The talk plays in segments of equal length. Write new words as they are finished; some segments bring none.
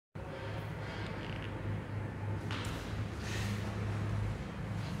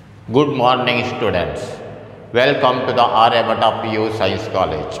Good morning, students. Welcome to the Aryabhatta PU Science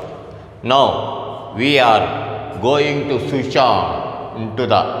College. Now we are going to switch on into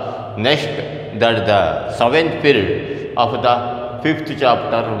the next, that the seventh period of the fifth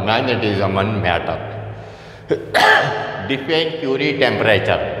chapter, magnetism and matter. Define Curie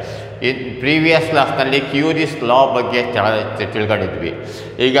temperature. In previous class ನಲ್ಲಿ Curis ಲಾ ಬಗ್ಗೆ ತಿಳ್ಕೊಂಡಿದ್ವಿ.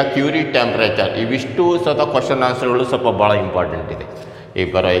 ಈಗ Curie temperature ಇವಿಷ್ಟು ಸತ question ಆನ್ಸರ್ಗಳು ಸ್ವಲ್ಪ ಭಾಳ important ಇದೆ. ಈಗ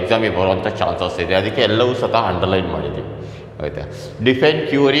ಬರೋ ಎಕ್ಸಾಮಿಗೆ ಬರುವಂಥ ಚಾನ್ಸಸ್ ಇದೆ, ಅದಕ್ಕೆ ಎಲ್ಲವೂ ಸತ ಅಂಡರ್ಲೈನ್ ಮಾಡಿದ್ದೀವಿ. ಆಯಿತಾ? Define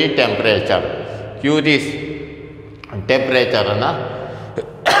Curie temperature. ಕ್ಯೂರಿಸ್ ಟೆಂಪ್ರೇಚರನ್ನು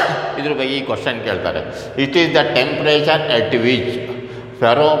ಇದ್ರ ಬಗ್ಗೆ ಈ ಕ್ವಶನ್ ಕೇಳ್ತಾರೆ. It is the temperature at which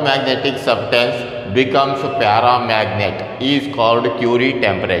ferromagnetic substance becomes paramagnet is called Curie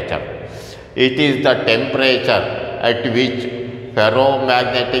temperature. It is the temperature at which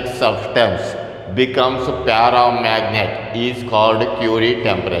ferromagnetic substance becomes paramagnet is called Curie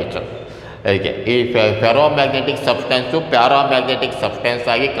temperature. Okay, ಈ ferromagnetic substance paramagnetic substance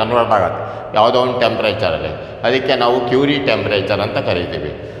ಆಗಿ convert ಆಗುತ್ತೆ ಯಾವುದೋ ಒಂದು ಟೆಂಪ್ರೇಚರಲ್ಲಿ. ಅದಕ್ಕೆ ನಾವು Curie temperature ಅಂತ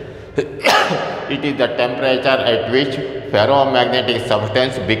ಕರಿತೀವಿ. It is the temperature at which ferromagnetic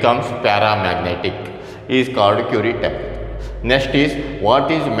substance becomes paramagnetic is called Curie temperature. Next is, what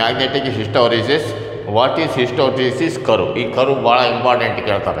is magnetic hysteresis? What is hysteresis curve? ಈ curve ಭಾಳ ಇಂಪಾರ್ಟೆಂಟ್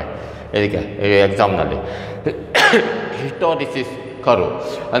ಕೇಳ್ತಾರೆ ಇದಕ್ಕೆ ಎಕ್ಸಾಮ್ನಲ್ಲಿ. ಹಿಸ್ಟೋರಿಸಿಸ್ ಕರ್ವ್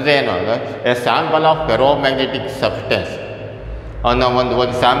ಅಂದರೆ ಏನು ಅಂದರೆ A sample of ferromagnetic substance ಅನ್ನೋ ಒಂದು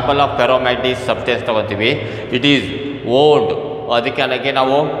sample of ferromagnetic substance ತೊಗೊತೀವಿ. It is old, ಅದಕ್ಕೆ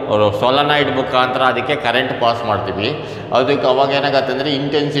ನಾವು ಸೊಲನಾಯ್ಡ್ ಮುಖಾಂತರ ಅದಕ್ಕೆ ಕರೆಂಟ್ ಪಾಸ್ ಮಾಡ್ತೀವಿ. ಅದಕ್ಕೆ ಅವಾಗ ಏನಾಗತ್ತೆ ಅಂದರೆ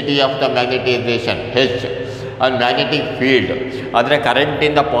intensity of the magnetisation H and magnetic field ಅಂದರೆ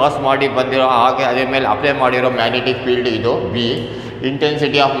ಕರೆಂಟಿಂದ ಪಾಸ್ ಮಾಡಿ ಬಂದಿರೋ ಹಾಗೆ ಅದ್ರ ಮೇಲೆ ಅಪ್ಲೈ ಮಾಡಿರೋ ಮ್ಯಾಗ್ನೆಟಿಕ್ ಫೀಲ್ಡ್ ಇದು B.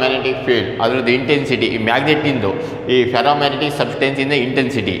 Intensity of magnetic field ಅದರದ್ದು ಇಂಟೆನ್ಸಿಟಿ, ಈ ಮ್ಯಾಗ್ನೆಟಿಂದು ಈ ಫೆರೋಮ್ಯಾಗ್ನೆಟಿಕ್ ಸಬ್ಸ್ಟೆನ್ಸಿಂದ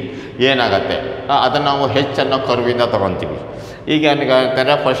ಇಂಟೆನ್ಸಿಟಿ ಏನಾಗುತ್ತೆ ಅದನ್ನು ನಾವು ಹೆಚ್ ಅನ್ನೋ ಕರ್ವಿಂದ ತೊಗೊತೀವಿ. ಈಗ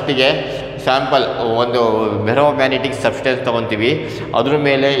ಏನಂತಂದರೆ ಫಸ್ಟಿಗೆ ಸ್ಯಾಂಪಲ್ ಒಂದು ಫೆರೋಮ್ಯಾಗ್ನೆಟಿಕ್ ಸಬ್ಸ್ಟೆನ್ಸ್ ತೊಗೊತೀವಿ, ಅದ್ರ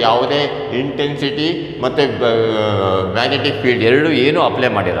ಮೇಲೆ ಯಾವುದೇ ಇಂಟೆನ್ಸಿಟಿ ಮತ್ತು ಮ್ಯಾಗ್ನೆಟಿಕ್ ಫೀಲ್ಡ್ ಎರಡೂ ಏನೂ ಅಪ್ಲೈ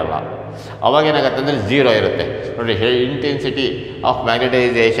ಮಾಡಿರಲ್ಲ. ಅವಾಗ ಏನಾಗುತ್ತೆ ಅಂದರೆ ಝೀರೋ ಇರುತ್ತೆ ನೋಡಿ. Intensity of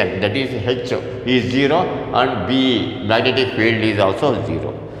magnetisation that is H is zero and B magnetic field is also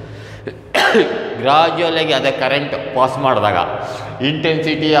zero. ಗ್ರಾಜುವಲಾಗಿ ಅದೇ ಕರೆಂಟ್ ಪಾಸ್ ಮಾಡಿದಾಗ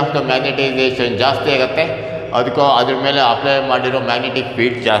ಇಂಟೆನ್ಸಿಟಿ ಆಫ್ ದ ಮ್ಯಾಗ್ನೆಟೈಸೇಷನ್ ಜಾಸ್ತಿ ಆಗುತ್ತೆ, ಅದಕ್ಕೂ ಅದ್ರ ಮೇಲೆ ಅಪ್ಲೈ ಮಾಡಿರೋ ಮ್ಯಾಗ್ನೆಟಿಕ್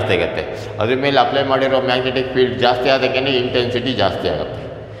ಫೀಲ್ಡ್ ಜಾಸ್ತಿ ಆಗುತ್ತೆ. ಅದ್ರ ಮೇಲೆ ಅಪ್ಲೈ ಮಾಡಿರೋ ಮ್ಯಾಗ್ನೆಟಿಕ್ ಫೀಲ್ಡ್ ಜಾಸ್ತಿ ಆದಕ್ಕೇ ಇಂಟೆನ್ಸಿಟಿ ಜಾಸ್ತಿ ಆಗುತ್ತೆ.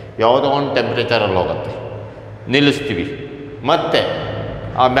 ಯಾವುದೋ ಒಂದು ಟೆಂಪ್ರೇಚರಲ್ಲಿ ಹೋಗುತ್ತೆ, ನಿಲ್ಲಿಸ್ತೀವಿ. ಮತ್ತು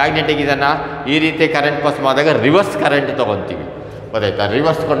ಆ ಮ್ಯಾಗ್ನೆಟಿಕ್ ಇದನ್ನು ಈ ರೀತಿ ಕರೆಂಟ್ ಪಾಸ್ ಮಾಡಿದಾಗ ರಿವರ್ಸ್ ಕರೆಂಟ್ ತೊಗೊತೀವಿ. ಗೊತ್ತಾಯ್ತಾ?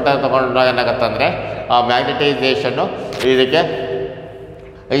 ರಿವರ್ಸ್ ತೊಗೊಂಡಾಗ ಏನಾಗುತ್ತೆ ಅಂದರೆ ಆ ಮ್ಯಾಗ್ನೆಟೈಸೇಷನ್ನು ಇದಕ್ಕೆ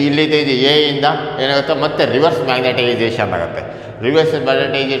ಇಲ್ಲಿದೆ ಇದು ಎ ಇಂದ ಏನಾಗುತ್ತೆ ಮತ್ತೆ ರಿವರ್ಸ್ ಮ್ಯಾಗ್ನೆಟೈಸೇಷನ್ ಆಗುತ್ತೆ. ರಿವರ್ಸ್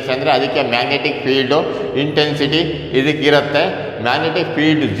ಮ್ಯಾಗ್ನೆಟೈಸೇಷನ್ ಅಂದರೆ ಅದಕ್ಕೆ magnetic field intensity ಇದಕ್ಕಿರುತ್ತೆ. Magnetic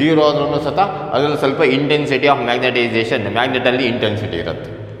field zero ಆದ್ರೂ ಸತ ಅದರಲ್ಲಿ ಸ್ವಲ್ಪ ಇಂಟೆನ್ಸಿಟಿ ಆಫ್ ಮ್ಯಾಗ್ನೆಟೈಸೇಷನ್ ಮ್ಯಾಗ್ನೆಟಲ್ಲಿ ಇಂಟೆನ್ಸಿಟಿ ಇರುತ್ತೆ.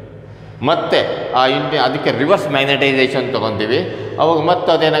 ಮತ್ತು ಆ ಅದಕ್ಕೆ ರಿವರ್ಸ್ ಮ್ಯಾಗ್ನೆಟೈಸೇಷನ್ ತೊಗೊತೀವಿ. ಅವಾಗ ಮತ್ತೆ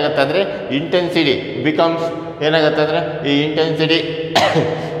ಅದೇನಾಗುತ್ತೆ ಅಂದರೆ ಇಂಟೆನ್ಸಿಟಿ ಬಿಕಮ್ಸ್ ಏನಾಗುತ್ತೆ ಅಂದರೆ ಈ ಇಂಟೆನ್ಸಿಟಿ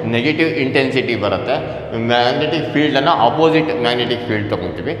ನೆಗೆಟಿವ್ ಇಂಟೆನ್ಸಿಟಿ ಬರುತ್ತೆ. ಮ್ಯಾಗ್ನೆಟಿಕ್ ಫೀಲ್ಡನ್ನು ಆಪೋಸಿಟ್ ಮ್ಯಾಗ್ನೆಟಿಕ್ ಫೀಲ್ಡ್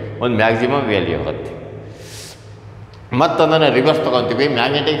ತೊಗೊತೀವಿ, ಒಂದು ಮ್ಯಾಕ್ಸಿಮಮ್ ವ್ಯಾಲ್ಯೂ ಆಗುತ್ತೆ. ಮತ್ತೊಂದನ್ನು ರಿವರ್ಸ್ ತೊಗೊತೀವಿ,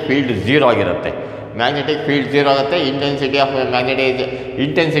 ಮ್ಯಾಗ್ನೆಟಿಕ್ ಫೀಲ್ಡ್ ಝೀರೋ ಆಗಿರುತ್ತೆ. ಮ್ಯಾಗ್ನೆಟಿಕ್ ಫೀಲ್ಡ್ ಝೀರೋ ಆಗುತ್ತೆ, ಇಂಟೆನ್ಸಿಟಿ ಆಫ್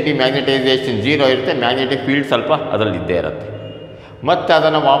ಮ್ಯಾಗ್ನೆಟೈಸೇಷನ್ ಝೀರೋ ಇರುತ್ತೆ, ಮ್ಯಾಗ್ನೆಟಿಕ್ ಫೀಲ್ಡ್ ಸ್ವಲ್ಪ ಅದರಲ್ಲಿ ಇದ್ದೇ ಇರುತ್ತೆ. ಮತ್ತು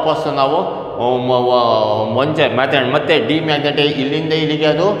ಅದನ್ನು ವಾಪಸ್ಸು ನಾವು ಮತ್ತೆ ಡಿಮ್ಯಾಗ್ನೆಟೈಸ್, ಇಲ್ಲಿಂದ ಇಲ್ಲಿಗೆ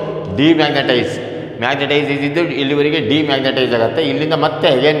ಅದು ಮ್ಯಾಗ್ನೆಟೈಸ್ ಇದ್ದು ಇಲ್ಲಿವರೆಗೆ ಡಿಮ್ಯಾಗ್ನೆಟೈಸ್ ಆಗುತ್ತೆ. ಇಲ್ಲಿಂದ ಮತ್ತೆ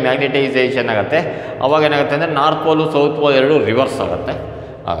ಅಗೇನ್ ಮ್ಯಾಗ್ನೆಟೈಸೇಷನ್ ಆಗುತ್ತೆ. ಅವಾಗ ಏನಾಗುತ್ತೆ ಅಂದರೆ ನಾರ್ತ್ ಪೋಲು ಸೌತ್ ಪೋಲ್ ಎರಡೂ ರಿವರ್ಸ್ ಆಗುತ್ತೆ.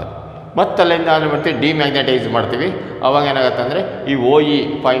 ಮತ್ತು ಅಲ್ಲಿಂದ ಮಾಡ್ತೀವಿ ಡಿಮ್ಯಾಗ್ನೆಟೈಸ್ ಮಾಡ್ತೀವಿ. ಅವಾಗ ಏನಾಗುತ್ತೆ ಅಂದರೆ ಈ ಓ ಇ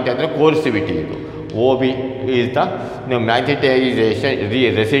ಪಾಯಿಂಟ್ ಅಂದರೆ ಕೋರ್ಸಿವಿಟಿ, ಇದು O B is the magnetisation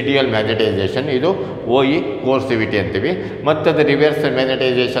residual magnetisation, ಇದು ಓ ಇ ಕೋರ್ಸಿವಿಟಿ ಅಂತೀವಿ. ಮತ್ತು ಅದು ರಿವರ್ಸ್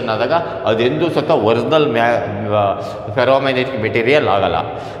ಮ್ಯಾಗ್ನೆಟೈಸೇಷನ್ ಆದಾಗ ಅದೆಂದೂ ಸತ ಒರಿಜಿನಲ್ ಫೆರೋಮ್ಯಾಗ್ನೆಟಿಕ್ ಮೆಟೀರಿಯಲ್ ಆಗಲ್ಲ.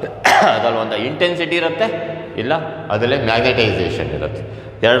 ಅದರಲ್ಲಿ ಒಂದು ಇಂಟೆನ್ಸಿಟಿ ಇರುತ್ತೆ, ಇಲ್ಲ ಅದರಲ್ಲೇ ಮ್ಯಾಗ್ನೆಟೈಸೇಷನ್ ಇರುತ್ತೆ,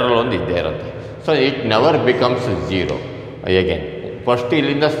 ಎರಡರಲ್ಲೊಂದು ಇದ್ದೇ ಇರುತ್ತೆ. So it never becomes zero. ಹೇಗೇನು first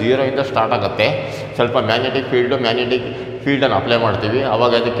ಇಲ್ಲಿಂದ ಝೀರೋಯಿಂದ ಸ್ಟಾರ್ಟ್ ಆಗುತ್ತೆ. ಸ್ವಲ್ಪ ಮ್ಯಾಗ್ನೆಟಿಕ್ ಫೀಲ್ಡನ್ನು ಅಪ್ಲೈ ಮಾಡ್ತೀವಿ,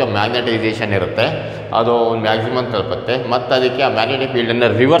 ಆವಾಗ ಅದಕ್ಕೆ ಮ್ಯಾಗ್ನೆಟೈಸೇಷನ್ ಇರುತ್ತೆ, ಅದು ಒಂದು ಮ್ಯಾಕ್ಸಿಮಮ್ ತಲುಪುತ್ತೆ. ಮತ್ತು ಅದಕ್ಕೆ ಆ ಮ್ಯಾಗ್ನೆಟಿಕ್ ಫೀಲ್ಡನ್ನು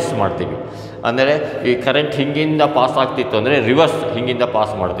ರಿವರ್ಸ್ ಮಾಡ್ತೀವಿ. ಅಂದರೆ ಈ ಕರೆಂಟ್ ಹಿಂಗಿಂದ ಪಾಸ್ ಆಗ್ತಿತ್ತು ಅಂದರೆ ರಿವರ್ಸ್ ಹಿಂಗಿಂದ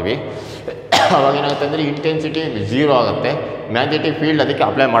ಪಾಸ್ ಮಾಡ್ತೀವಿ. ಅವಾಗ ಏನಾಗುತ್ತೆ ಅಂದರೆ ಇಂಟೆನ್ಸಿಟಿ ಝೀರೋ ಆಗುತ್ತೆ, ಮ್ಯಾಗ್ನೆಟಿಕ್ ಫೀಲ್ಡ್ ಅದಕ್ಕೆ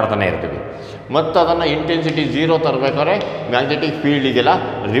ಅಪ್ಲೈ ಮಾಡ್ತಾನೆ ಇರ್ತೀವಿ. ಮತ್ತು ಅದನ್ನು ಇಂಟೆನ್ಸಿಟಿ ಝೀರೋ ತರಬೇಕಾದ್ರೆ ಮ್ಯಾಗ್ನೆಟಿಕ್ ಫೀಲ್ಡ್ ಇದೆಲ್ಲ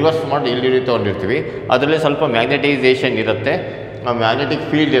ರಿವರ್ಸ್ ಮಾಡಿ ಇಲ್ಲಿ ತೊಗೊಂಡಿರ್ತೀವಿ. ಅದರಲ್ಲಿ ಸ್ವಲ್ಪ ಮ್ಯಾಗ್ನೆಟೈಸೇಷನ್ ಇರುತ್ತೆ, ಮ್ಯಾಗ್ನೆಟಿಕ್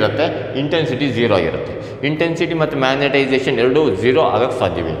ಫೀಲ್ಡ್ ಇರುತ್ತೆ, ಇಂಟೆನ್ಸಿಟಿ 0 ಆಗಿರುತ್ತೆ. ಇಂಟೆನ್ಸಿಟಿ ಮತ್ತು ಮ್ಯಾಗ್ನೆಟೈಸೇಷನ್ ಎರಡೂ 0 ಆಗೋಕ್ಕೆ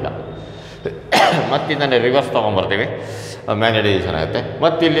ಸಾಧ್ಯವಿಲ್ಲ. ಮತ್ತು ಇದನ್ನು ರಿವರ್ಸ್ ತೊಗೊಂಬರ್ತೀವಿ, ಮ್ಯಾಗ್ನೆಟೈಸೇಷನ್ ಆಗುತ್ತೆ.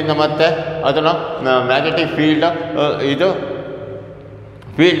 ಮತ್ತು ಇಲ್ಲಿಂದ ಮತ್ತೆ ಅದನ್ನು ಮ್ಯಾಗ್ನೆಟಿಕ್ ಫೀಲ್ಡ್ ಇದು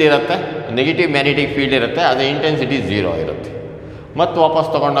ಫೀಲ್ಡ್ ಇರುತ್ತೆ, ನೆಗೆಟಿವ್ ಮ್ಯಾಗ್ನೆಟಿಕ್ ಫೀಲ್ಡ್ ಇರುತ್ತೆ, ಅದು ಇಂಟೆನ್ಸಿಟಿ 0 ಇರುತ್ತೆ. ಮತ್ತು ವಾಪಸ್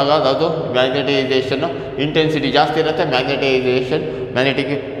ತೊಗೊಂಡಾಗ ಅದು ಮ್ಯಾಗ್ನೆಟೈಸೇಷನ್ನು ಇಂಟೆನ್ಸಿಟಿ ಜಾಸ್ತಿ ಇರುತ್ತೆ,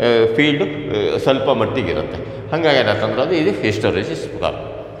 ಮ್ಯಾಗ್ನೆಟಿಕ್ ಫೀಲ್ಡು ಸ್ವಲ್ಪ ಮಟ್ಟಿಗಿರುತ್ತೆ. ಹಾಗಾಗಿ ಏನಂತಂದ್ರೆ ಅದು ಇದು ಹಿಸ್ಟೋರಿಸಿಸ್ ಕರ್ವ್.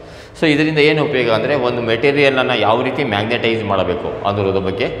 ಸೊ ಇದರಿಂದ ಏನು ಉಪಯೋಗ ಅಂದರೆ ಒಂದು ಮೆಟೀರಿಯಲನ್ನು ಯಾವ ರೀತಿ ಮ್ಯಾಗ್ನೆಟೈಸ್ ಮಾಡಬೇಕು ಅದರ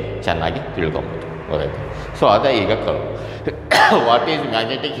ಬಗ್ಗೆ ಚೆನ್ನಾಗಿ ತಿಳ್ಕೊಬೋದು. ಗೊತ್ತಾಯ್ತು? ಸೊ ಅದೇ ಈಗ curve. What is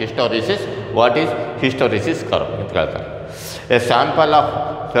magnetic ಹಿಸ್ಟೋರಿಸಿಸ್, what is ಹಿಸ್ಟೋರಿಸಿಸ್ curve ಅಂತ ಹೇಳ್ತಾರೆ. A sample of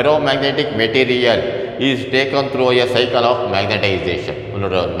ferromagnetic material is taken through A cycle of magnetisation.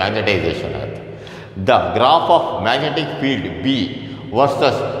 Magnetisation ಆಗುತ್ತೆ. The graph of magnetic field B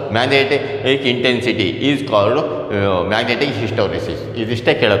versus magnetic intensity is called magnetic ಹಿಸ್ಟೋರಿಸಿಸ್.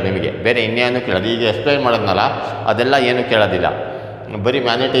 ಇದಿಷ್ಟೇ ಕೇಳೋದು ನಿಮಗೆ, ಬೇರೆ ಇನ್ನೇನು ಕೇಳೋದು. ಈಗ ಎಕ್ಸ್ಪ್ಲೈನ್ ಮಾಡೋದ್ನಲ್ಲ ಅದೆಲ್ಲ ಏನು ಕೇಳೋದಿಲ್ಲ, ಬರೀ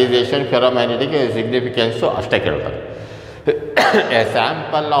ಮ್ಯಾಗ್ನೆಟೈಸೇಷನ್ ಫೆರೋಮ್ಯಾಗ್ನೆಟಿಕ್ ಸಿಗ್ನಿಫಿಕೆನ್ಸು ಅಷ್ಟೇ ಕೇಳ್ತಾರೆ. A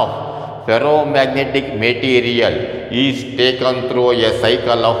sample of ferromagnetic material is taken through a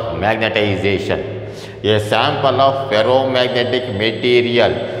cycle of magnetization. A sample of ferromagnetic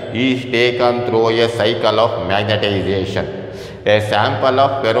material is taken through a cycle of magnetization. A sample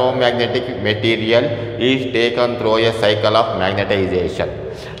of ferromagnetic material is taken through a cycle of magnetization.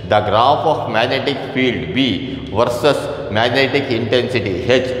 The graph of magnetic field B versus magnetic intensity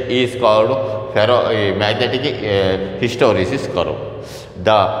H is called magnetic hysteresis curve.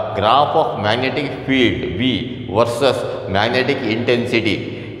 The graph of magnetic field B versus magnetic intensity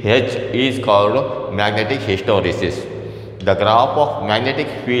H is called magnetic hysteresis. The graph of magnetic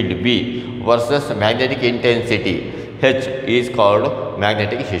field B versus magnetic intensity H is called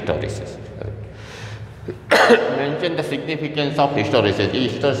magnetic hysteresis. Mention the significance of hysteresis. ಈ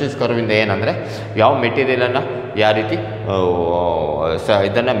ಹಿಸ್ಟೋರಿಸಿಸ್ ಕರ್ವಿಂದ ಏನಂದರೆ ಯಾವ ಮೆಟೀರಿಯಲನ್ನು ಯಾವ ರೀತಿ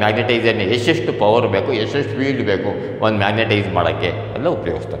ಇದನ್ನು ಮ್ಯಾಗ್ನೆಟೈಸನ್ನು ಎಷ್ಟೆಷ್ಟು power ಬೇಕು, ಎಷ್ಟೆಷ್ಟು field ಬೇಕು ಒಂದು ಮ್ಯಾಗ್ನೆಟೈಸ್ ಮಾಡೋಕ್ಕೆ ಎಲ್ಲ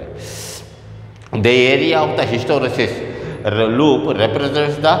ಉಪಯೋಗಿಸ್ತಾರೆ. The area of the ಹಿಸ್ಟೋರಿಸಿಸ್ loop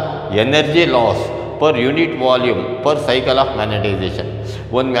represents the energy loss per unit volume per cycle of magnetisation.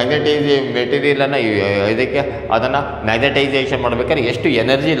 ಒಂದು ಮೆಟೀರಿಯಲನ್ನು ಇದಕ್ಕೆ ಅದನ್ನು ಮ್ಯಾಗ್ನೆಟೈಸೇಷನ್ ಮಾಡಬೇಕಾದ್ರೆ ಎಷ್ಟು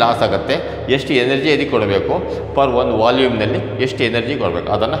ಎನರ್ಜಿ ಲಾಸ್ ಆಗುತ್ತೆ, ಎಷ್ಟು ಎನರ್ಜಿ ಇದಕ್ಕೆ ಕೊಡಬೇಕು, ಪರ್ ಒಂದು ವಾಲ್ಯೂಮ್ನಲ್ಲಿ ಎಷ್ಟು ಎನರ್ಜಿ ಕೊಡಬೇಕು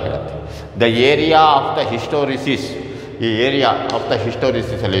ಅದನ್ನು ಹೇಳುತ್ತೆ. ದ ಏರಿಯಾ ಆಫ್ ದ ಹಿಸ್ಟೋರಿಸಿಸ್, ಈ ಏರಿಯಾ ಆಫ್ ದ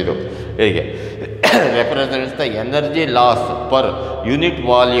ಹಿಸ್ಟೋರಿಸಿಸಲ್ಲಿ ಇದು ಹೇಗೆ represents the energy loss per unit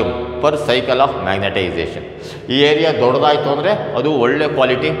volume per cycle of magnetisation. ಈ ಏರಿಯಾ ದೊಡ್ಡದಾಯಿತು ಅಂದರೆ ಅದು ಒಳ್ಳೆ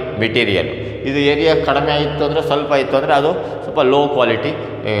ಕ್ವಾಲಿಟಿ ಮೆಟೀರಿಯಲ್. ಇದು ಏರಿಯಾ ಕಡಿಮೆ ಆಯಿತು ಅಂದರೆ ಸ್ವಲ್ಪ ಇತ್ತು ಅಂದರೆ ಅದು ಸ್ವಲ್ಪ ಲೋ ಕ್ವಾಲಿಟಿ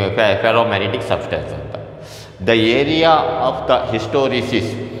ಫೆರೋಮ್ಯಾಗ್ನೆಟಿಕ್ ಸಬ್ಸ್ಟೆನ್ಸ್ ಅಂತ. The area of the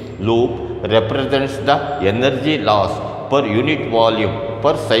ಹಿಸ್ಟೋರಿಸಿಸ್ loop represents the energy loss per unit volume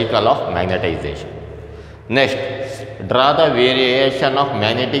per cycle of magnetisation. Next, draw the variation of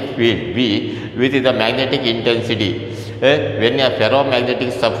magnetic field B with the magnetic intensity when a ferromagnetic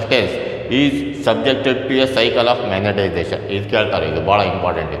substance is subjected to a cycle of magnetization. ಇದು ಕೇಳ್ತಾರೆ, ಇದು ಭಾಳ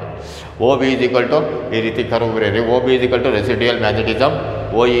important. ಇದು OB is equal to ಈ ರೀತಿ curve ಬರೀರಿ. OB is equal to residual magnetism,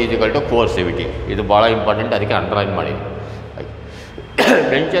 OE is equal to ಕೋರ್ಸಿವಿಟಿ. ಇದು ಭಾಳ ಇಂಪಾರ್ಟೆಂಟ್, ಅದಕ್ಕೆ ಅಂಡರ್ಲೈನ್ ಮಾಡಿ.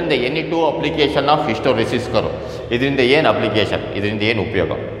 Mention the any two application of ಹಿಸ್ಟೋರಿಸಿಸ್ curve. ಇದರಿಂದ ಏನು ಅಪ್ಲಿಕೇಶನ್, ಇದರಿಂದ ಏನು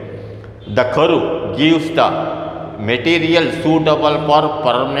ಉಪಯೋಗ? The curve gives the material suitable for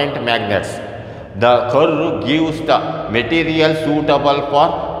permanent magnets. The curve gives the material suitable for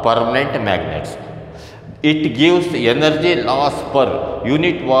permanent magnets. It gives energy loss per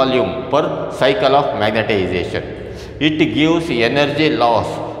unit volume per cycle of magnetization. It gives energy loss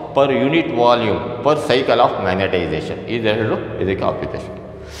per unit volume per cycle of magnetization. ಇದಕ್ಕೆ application.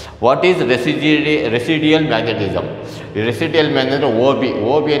 What is residual magnetism? Residual magnet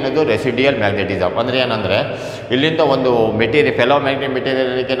OB ಅನ್ನೋದು residual magnetism. ಅಂದರೆ ಏನಂದರೆ ಇಲ್ಲಿಂದ ಒಂದು ferromagnetic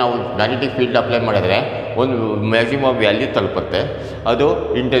ಮೆಟೀರಿಯಲ್ಗೆ ನಾವು magnetic field apply ಮಾಡಿದರೆ ಒಂದು maximum value ತಲುಪುತ್ತೆ, ಅದು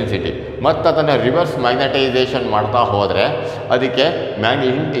ಇಂಟೆನ್ಸಿಟಿ. ಮತ್ತು ಅದನ್ನು ರಿವರ್ಸ್ ಮ್ಯಾಗ್ನೆಟೈಸೇಷನ್ ಮಾಡ್ತಾ ಹೋದರೆ ಅದಕ್ಕೆ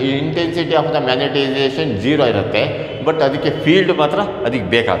ಇಂಟೆನ್ಸಿಟಿ ಆಫ್ ದ ಮ್ಯಾಗ್ನೆಟೈಸೇಷನ್ 0 ಇರುತ್ತೆ, ಬಟ್ ಅದಕ್ಕೆ ಫೀಲ್ಡ್ ಮಾತ್ರ ಅದಕ್ಕೆ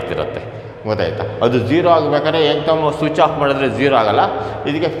ಬೇಕಾಗ್ತಿರುತ್ತೆ. ಗೊತ್ತಾಯ್ತಾ? ಅದು 0 ಆಗಬೇಕಾದ್ರೆ ಏಕದಮ್ ಸ್ವಿಚ್ ಆಫ್ ಮಾಡಿದ್ರೆ 0 ಆಗಲ್ಲ,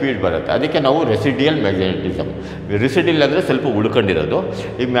 ಇದಕ್ಕೆ ಫೀಲ್ಡ್ ಬರುತ್ತೆ. ಅದಕ್ಕೆ ನಾವು ರೆಸಿಡಿಯಲ್ ಮ್ಯಾಗ್ನೆಟಿಸಮ್. ರೆಸಿಡಿಯಲ್ ಅಂದರೆ ಸ್ವಲ್ಪ ಉಳ್ಕೊಂಡಿರೋದು,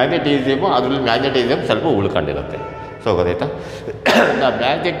 ಈ ಮ್ಯಾಗ್ನೆಟಿಸಮ್ ಅದರಲ್ಲಿ ಮ್ಯಾಗ್ನೆಟಿಸಮ್ ಸ್ವಲ್ಪ ಉಳ್ಕೊಂಡಿರುತ್ತೆ. ಸೊ ಗೊತ್ತಾಯ್ತಾ? The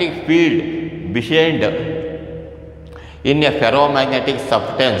magnetic field behind in a ferromagnetic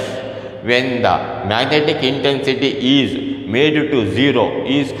substance when the magnetic intensity is made to 0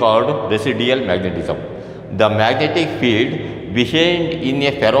 is called residual magnetism. The magnetic field behind in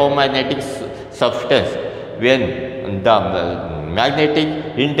a ferromagnetic substance when the magnetic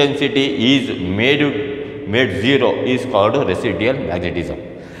intensity is made zero is called residual magnetism.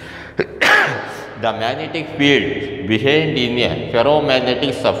 The magnetic field behind in a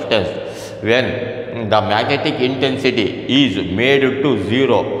ferromagnetic substance when the magnetic intensity is made to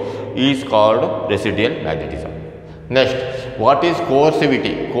zero is called residual magnetism. Next, what is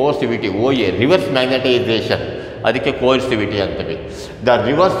coercivity? Coercivity, OA, reverse magnetization. ಅದಕ್ಕೆ coercivity ಅಂತೀವಿ. The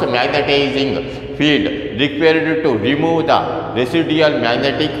reverse magnetizing field required to remove the residual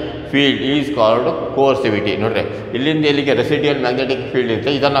magnetic field is called coercivity. ನೋಡ್ರಿ, ಇಲ್ಲಿಂದ ಇಲ್ಲಿಗೆ residual magnetic field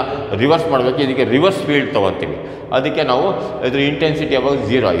ಇರುತ್ತೆ, ಇದನ್ನು reverse ಮಾಡಬೇಕು, ಇದಕ್ಕೆ reverse field ತೊಗೊತೀವಿ. ಅದಕ್ಕೆ ನಾವು ಇದ್ರ ಇಂಟೆನ್ಸಿಟಿ ಯಾವಾಗ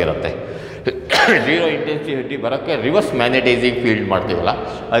 0 ಆಗಿರುತ್ತೆ. 0 ಇಂಟೆನ್ಸಿಟಿ ಬರೋಕ್ಕೆ ರಿವರ್ಸ್ ಮ್ಯಾಗ್ನೆಟೈಸಿಂಗ್ ಫೀಲ್ಡ್ ಮಾಡ್ತೀವಲ್ಲ,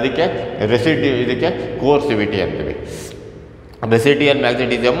 ಅದಕ್ಕೆ ಇದಕ್ಕೆ ಕೋರ್ಸಿವಿಟಿ ಅಂತೀವಿ. ರೆಸಿಡಿಯಲ್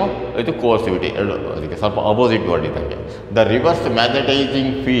ಮ್ಯಾಗ್ನೆಟಿಸಮು ಇದು ಕೋರ್ಸಿವಿಟಿ, ಎರಡು ಅದಕ್ಕೆ ಸ್ವಲ್ಪ ಅಪೋಸಿಟ್ ವರ್ಡ್ ಇದ್ದಂಗೆ. The rivers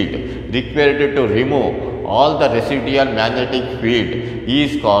magnetising field required to remove all the residual magnetic field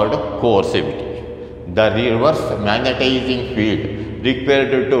is called coercivity. The reverse magnetizing field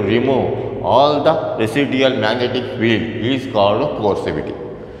required to remove all the residual magnetic field is called coercivity.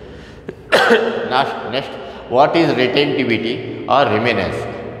 Next, what is retentivity or remanence?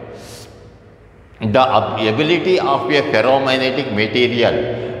 The ability of a ferromagnetic material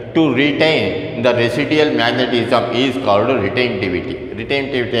to retain the residual magnetism is called retentivity.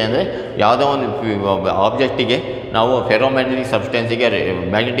 Retentivity ಅಂದರೆ ಯಾವುದೋ ಒಂದು ಆಬ್ಜೆಕ್ಟಿಗೆ ನಾವು ferromagnetic ಸಬ್ಸ್ಟೆನ್ಸಿಗೆ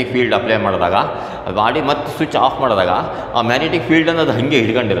magnetic field apply ಮಾಡಿದಾಗ ಮಾಡಿ ಮತ್ತು switch off ಮಾಡಿದಾಗ ಆ magnetic field ಅನ್ನೋದು ಹಾಗೆ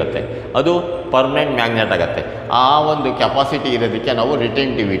ಹಿಡ್ಕೊಂಡಿರುತ್ತೆ, ಅದು ಪರ್ಮನೆಂಟ್ ಮ್ಯಾಗ್ನೆಟ್ ಆಗುತ್ತೆ. ಆ ಒಂದು ಕೆಪಾಸಿಟಿ ಇರೋದಕ್ಕೆ ನಾವು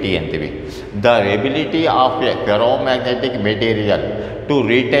ರಿಟೆಂಟಿವಿಟಿ ಅಂತೀವಿ. The ability of A ferromagnetic material to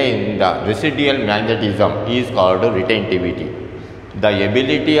retain the residual magnetism is called retentivity. The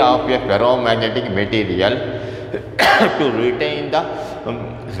ability of a ferromagnetic material to retain the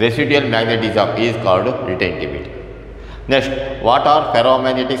residual magnetism is called retentivity. Next, what are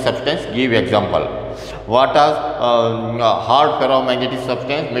ferromagnetic substance? Give example. What are hard ferromagnetic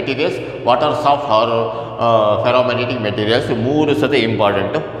substance materials? What are soft ferromagnetic materials? ಮೂರು ಸತಿ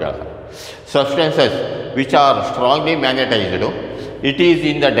important substances which are strongly magnetized. It is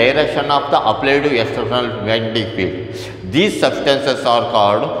in the direction of the applied external magnetic field. These substances are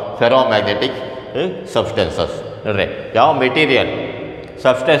called ferromagnetic substances. ಯಾವ material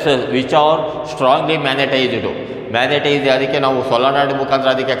substances which are strongly magnetised ಅದಕ್ಕೆ ನಾವು ಸೊಲನಾಯ್ಡ್ ಮುಖಾಂತರ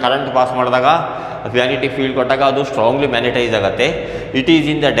ಅದಕ್ಕೆ current pass ಮಾಡಿದಾಗ magnetic field ಕೊಟ್ಟಾಗ ಅದು strongly magnetise ಆಗುತ್ತೆ. It is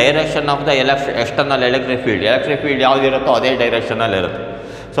in the direction of the external electric field ಯಾವುದಿರುತ್ತೋ ಅದೇ ಡೈರೆಕ್ಷನಲ್ಲಿ ಇರುತ್ತೆ.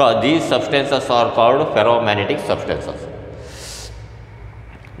 So these substances are called ferromagnetic substances.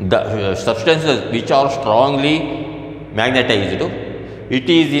 The substances which are strongly magnetized, it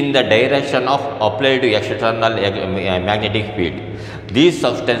is in the direction of applied external magnetic field. These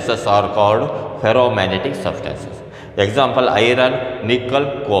substances are called ferromagnetic substances. Example, iron, nickel,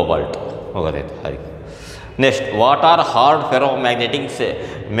 cobalt. Next, what are hard ferromagnetics?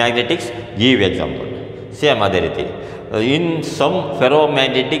 Give example. Same ಅದೇ ರೀತಿ. In some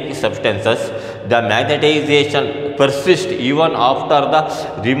ferromagnetic substances, the magnetization persists even after the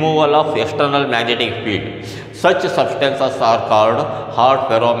removal of external magnetic field. Such substances are called hard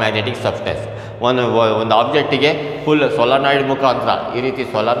ferromagnetic substance. ಒಂದು ಆಬ್ಜೆಕ್ಟಿಗೆ full ಸೊಲನಾಯ್ಡ್ ಮುಖಾಂತರ ಈ ರೀತಿ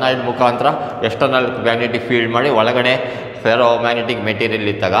ಸೊಲನಾಯ್ಡ್ ಮುಖಾಂತರ external magnetic field ಮಾಡಿ ಒಳಗಡೆ ferromagnetic material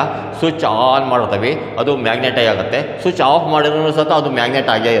ಇದ್ದಾಗ ಸ್ವಿಚ್ ಆನ್ ಮಾಡ್ತೀವಿ, ಅದು ಮ್ಯಾಗ್ನೆಟೈ ಆಗುತ್ತೆ. ಸ್ವಿಚ್ ಆಫ್ ಮಾಡಿದ್ರೂ ಸಹ ಅದು ಮ್ಯಾಗ್ನೆಟ್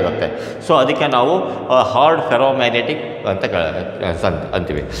ಆಗೇ ಇರುತ್ತೆ. ಸೊ ಅದಕ್ಕೆ ನಾವು ಹಾರ್ಡ್ ಫೆರೋಮ್ಯಾಗ್ನೆಟಿಕ್ ಅಂತ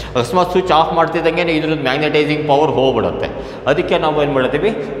ಅಂತೀವಿ. ಅಕಸ್ಮಾತ್ ಸ್ವಿಚ್ ಆಫ್ ಮಾಡ್ತಿದ್ದಂಗೆ ಇದ್ರದ್ದು ಮ್ಯಾಗ್ನೆಟೈಸಿಂಗ್ ಪವರ್ ಹೋಗ್ಬಿಡುತ್ತೆ. ಅದಕ್ಕೆ ನಾವು ಏನು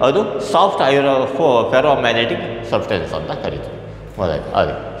ಮಾಡ್ತೀವಿ, ಅದು ಸಾಫ್ಟ್ ಫೆರೋಮ್ಯಾಗ್ನೆಟಿಕ್ ಸಬ್ಸ್ಟೆನ್ಸ್ ಅಂತ ಕರಿತೀವಿ.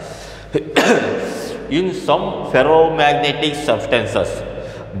 ಅದೇ in some ferromagnetic substances,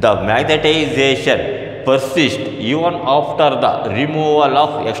 the magnetization persists even after the removal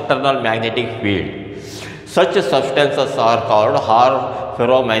of external magnetic field. Such substances are called hard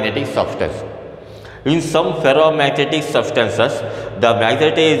ferromagnetic substances. In some ferromagnetic substances, the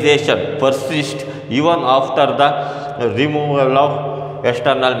magnetization persists even after the removal of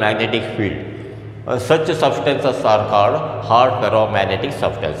external magnetic field. Such substances are called hard ferromagnetic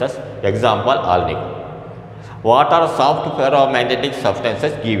substances. Example, all nickel. What are soft ferromagnetic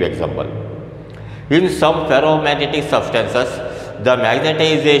substances? Give example. In some ferromagnetic substances, the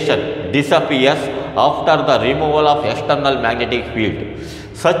magnetization disappears after the removal of external magnetic field.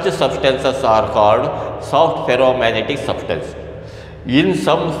 Such substances are called soft ferromagnetic substances. In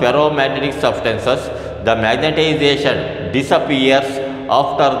some ferromagnetic substances, the magnetization disappears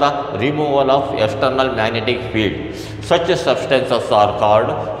after the removal of external magnetic field. Such substances are called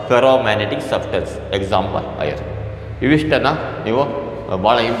ferromagnetic substances. Example, iron. ಇವಿಷ್ಟನ್ನು ನೀವು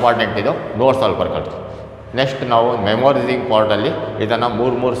ಭಾಳ important ಇದು ನೋಟ್ಸಲ್ಲಿ ಬರ್ಕೊಳ್ತೀವಿ. Next ನಾವು memorising ಪಾರ್ಟಲ್ಲಿ ಇದನ್ನು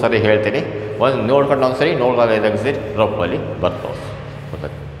ಮೂರು ಸರಿ ಹೇಳ್ತೀನಿ. ಒಂದು ನೋಡ್ಕೊಂಡು ಒಂದು ಸರಿ ನೋಡ್ಕೊಂಡು ಐದಕ್ಕೆ ಸರಿ ರಫಲ್ಲಿ ಬರ್ತವೆ.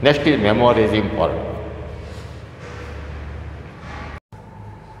 Next is memorizing part.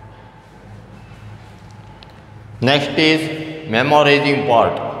 Next is memorizing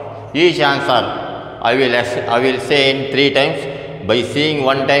part. Each answer I will say in 3 times. By seeing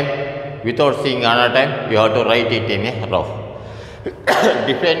one time, without seeing another time, you have to write it in a rough.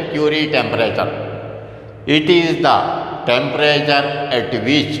 Define Curie temperature. It is the temperature at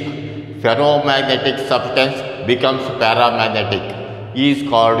which ferromagnetic substance becomes paramagnetic. Is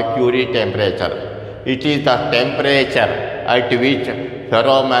called Curie temperature. It is the temperature at which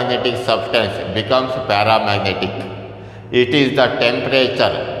ferromagnetic substance becomes paramagnetic. It is the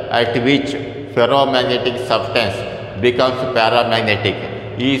temperature at which ferromagnetic substance becomes paramagnetic.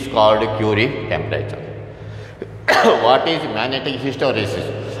 Is called Curie temperature. What is magnetic hysteresis?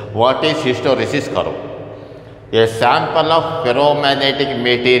 What is hysteresis curve? A sample of ferromagnetic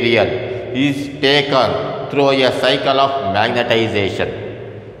material is taken through a cycle of magnetization.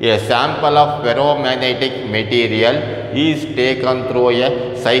 A sample of ferromagnetic material is taken through a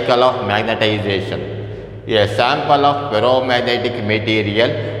cycle of magnetization. A sample of ferromagnetic material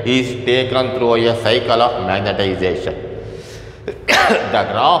is taken through a cycle of magnetization. The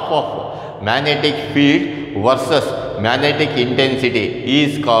graph of magnetic field versus magnetic intensity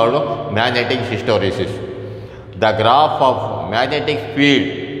is called magnetic hysteresis. The graph of magnetic field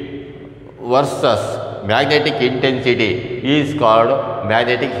versus magnetic intensity is called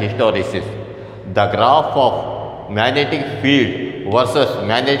magnetic hysteresis. The graph of magnetic field versus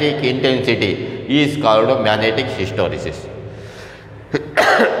magnetic intensity is called magnetic hysteresis.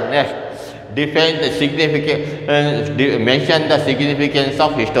 Next, define the significance, mention the significance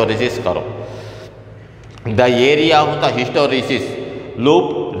of hysteresis curve. The area of the hysteresis loop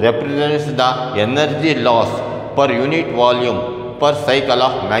represents the energy loss per unit volume per cycle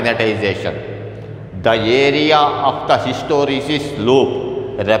of magnetization. The area of the hysteresis loop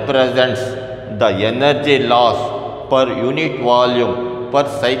represents the energy loss per unit volume per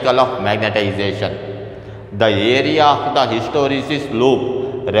cycle of magnetization. The area of the hysteresis loop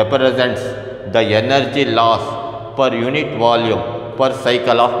represents the energy loss per unit volume per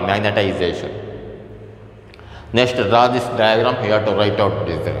cycle of magnetization. Next, draw this diagram. You have to write out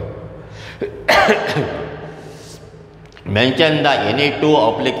this diagram. Mention the any two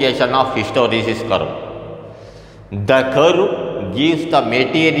application of hysteresis curve. The curve gives the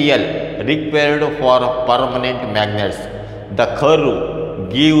material required for permanent magnets. The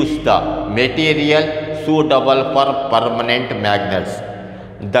curve gives the material suitable for permanent magnets.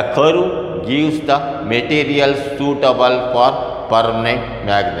 The curve gives the material suitable for permanent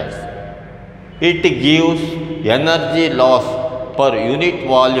magnets. It gives energy loss per unit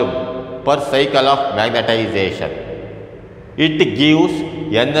volume per cycle of magnetization. It gives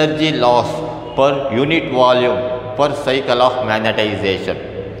energy loss per unit volume per cycle of magnetization.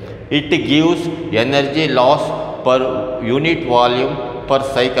 It gives energy loss per unit volume per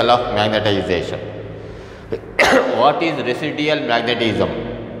cycle of magnetization. What is residual magnetism?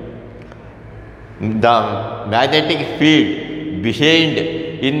 The magnetic field behind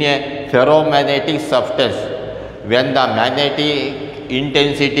in a ferromagnetic substance when the magnetic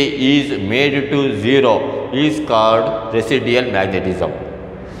intensity is made to 0 is called residual magnetism.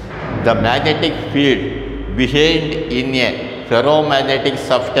 The magnetic field behind in a ferromagnetic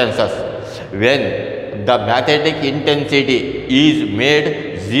substances when the magnetic intensity is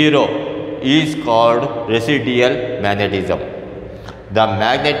made 0 is called residual magnetism. The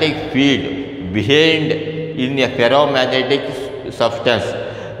magnetic field behind in a ferromagnetic substance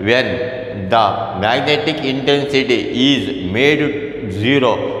when the magnetic intensity is made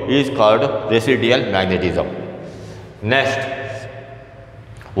 0 is called residual magnetism. Next,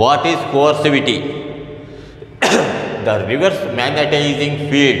 what is coercivity? The reverse magnetizing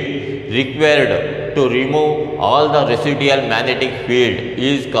field required to remove all the residual magnetic field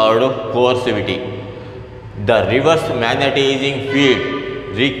is called coercivity. The reverse magnetizing field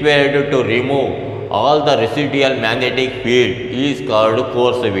required to remove all the residual magnetic field is called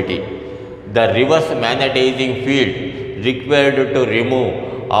coercivity. The reverse magnetizing field required to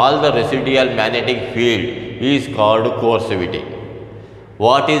remove all the residual magnetic field is called coercivity.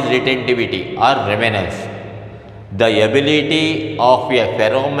 What is retentivity or remanence? The ability of a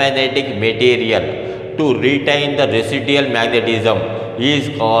ferromagnetic material to retain the residual magnetism is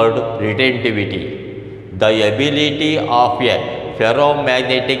called retentivity. The ability of a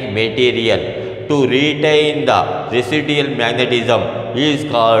ferromagnetic material to retain the residual magnetism is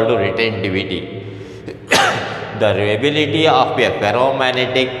called retentivity. The ability of a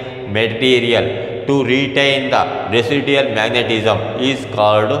ferromagnetic material to to retain the residual magnetism is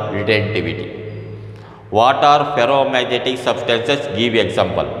called retentivity. What are ferromagnetic substances? Give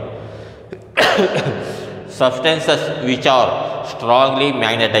example. Substances which are strongly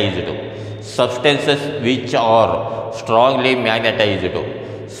magnetized. Substances which are strongly magnetized.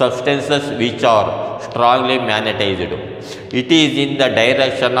 Substances which are strongly magnetized. It is in the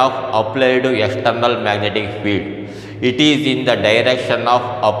direction of applied external magnetic field. It is in the direction of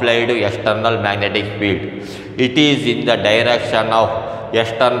applied external magnetic field. It is in the direction of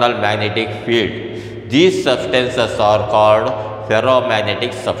external magnetic field. These substances are called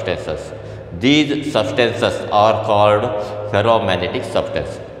ferromagnetic substances. These substances are called ferromagnetic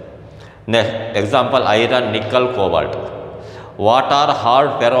substances. Next example, iron, nickel, cobalt. What are hard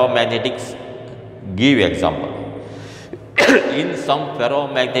ferromagnetics? Give example. In some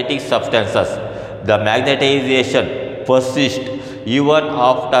ferromagnetic substances, the magnetization persists even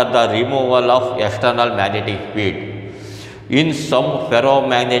after the removal of external magnetic field. In some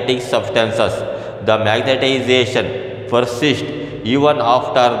ferromagnetic substances, the magnetization persists even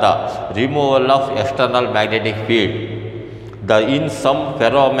after the removal of external magnetic field. In some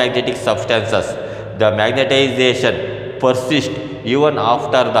ferromagnetic substances, the magnetization persists even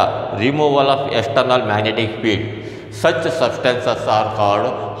after the removal of external magnetic field. Such substances are called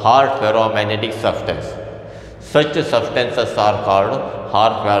hard ferromagnetic substances. Such substances are called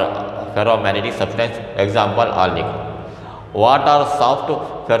hard ferromagnetic substances. Example, all nickel. What are soft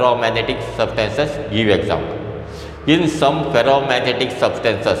ferromagnetic substances? Give example. In some ferromagnetic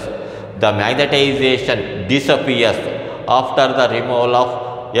substances, the magnetization disappears after the removal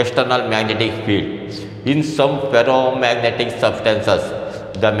of external magnetic field. In some ferromagnetic substances,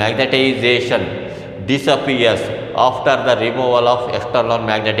 the magnetization disappears after the removal of external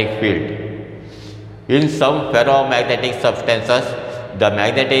magnetic field. In some ferromagnetic substances, the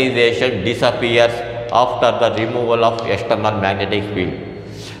magnetization disappears after the removal of external magnetic field.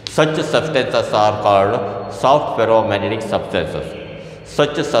 Such substances are called soft ferromagnetic substances.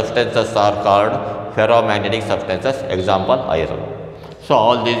 Such substances are called ferromagnetic substances. Example, iron. So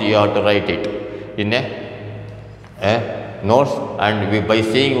all these you have to write it in a notes, and by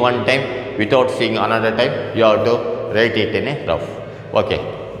seeing one time without seeing another time, you have to write it in a rough. Okay,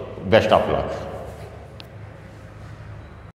 best of luck.